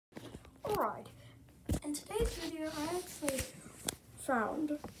Alright, in today's video I actually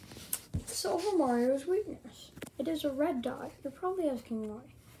found Silver Mario's weakness. It is a red dot. You're probably asking why.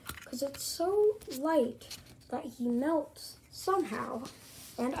 Because it's so light that he melts somehow.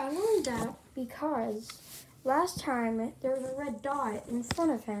 And I learned that because last time there was a red dot in front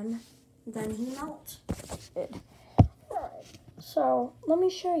of him, then he melted. Alright, so let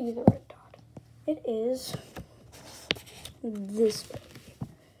me show you the red dot. It is this big.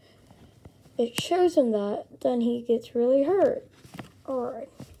 It shows him that, then he gets really hurt. Alright.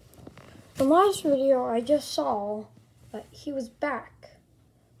 In the last video, I just saw that he was back.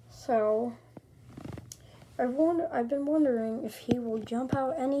 So, I've been wondering if he will jump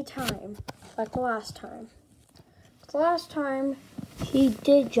out any time, like the last time. The last time, he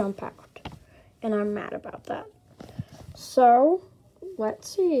did jump out, and I'm mad about that. So,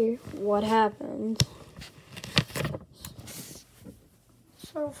 let's see what happened.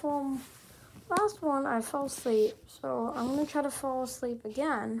 So, from last one, I fell asleep, so I'm going to try to fall asleep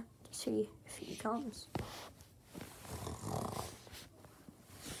again to see if he comes.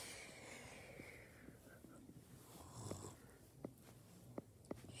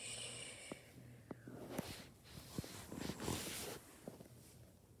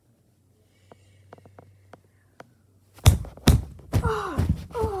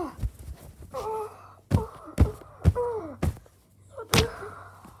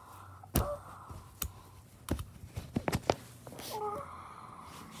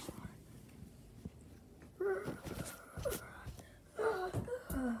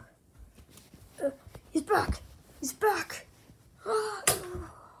 He's back! He's back!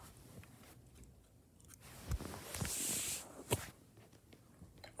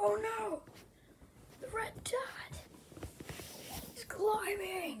 Oh no! The red dot! He's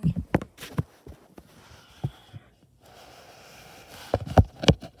climbing!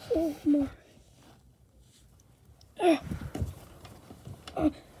 Oh my.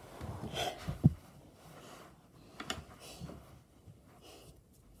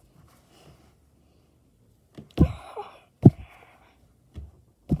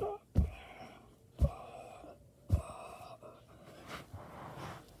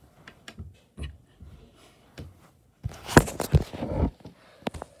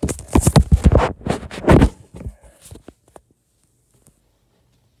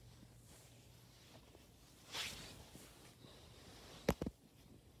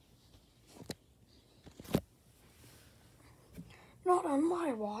 Not on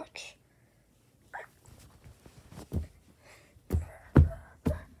my watch.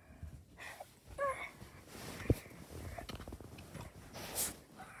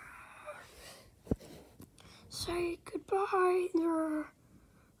 Say goodbye. No,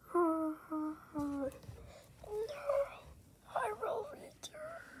 I will return.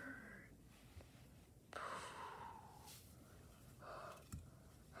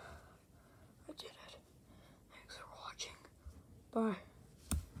 I did it. Thanks for watching. Bye.